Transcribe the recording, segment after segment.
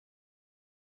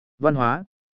Văn hóa.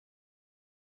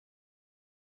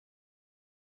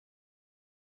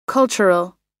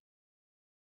 Cultural.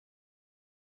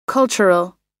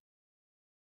 Cultural.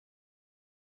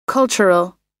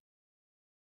 Cultural.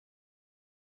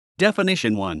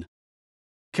 Definition 1.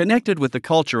 Connected with the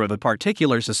culture of a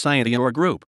particular society or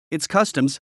group, its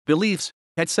customs, beliefs,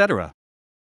 etc.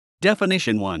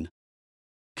 Definition 1.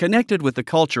 Connected with the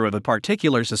culture of a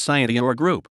particular society or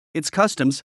group, its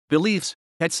customs, beliefs,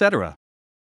 etc.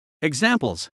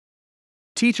 Examples.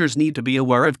 Teachers need to be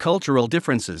aware of cultural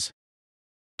differences.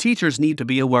 Teachers need to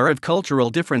be aware of cultural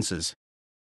differences.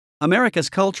 America's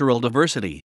cultural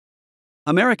diversity.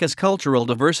 America's cultural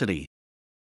diversity.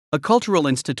 A cultural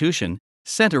institution,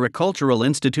 center. A cultural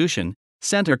institution,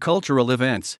 center. Cultural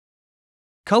events.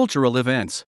 Cultural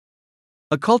events.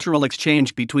 A cultural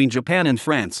exchange between Japan and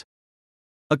France.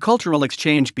 A cultural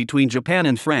exchange between Japan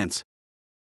and France.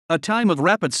 A time of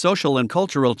rapid social and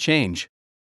cultural change.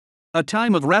 A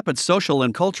time of rapid social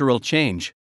and cultural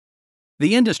change.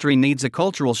 The industry needs a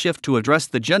cultural shift to address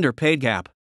the gender pay gap.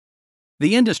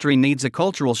 The industry needs a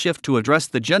cultural shift to address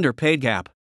the gender pay gap.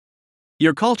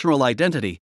 Your cultural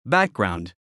identity,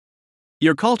 background.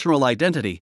 Your cultural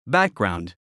identity,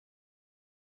 background.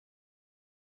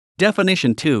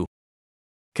 Definition 2.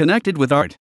 Connected with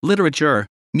art, literature,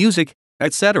 music,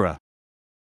 etc.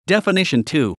 Definition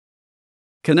 2.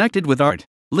 Connected with art,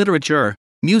 literature,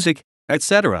 music,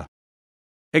 etc.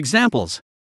 Examples.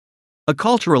 A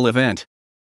cultural event.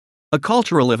 A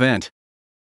cultural event.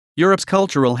 Europe's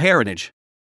cultural heritage.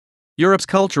 Europe's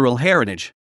cultural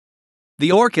heritage.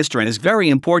 The orchestra is very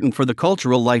important for the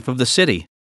cultural life of the city.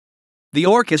 The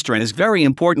orchestra is very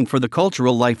important for the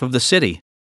cultural life of the city.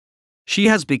 She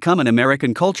has become an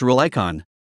American cultural icon.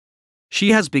 She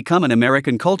has become an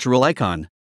American cultural icon.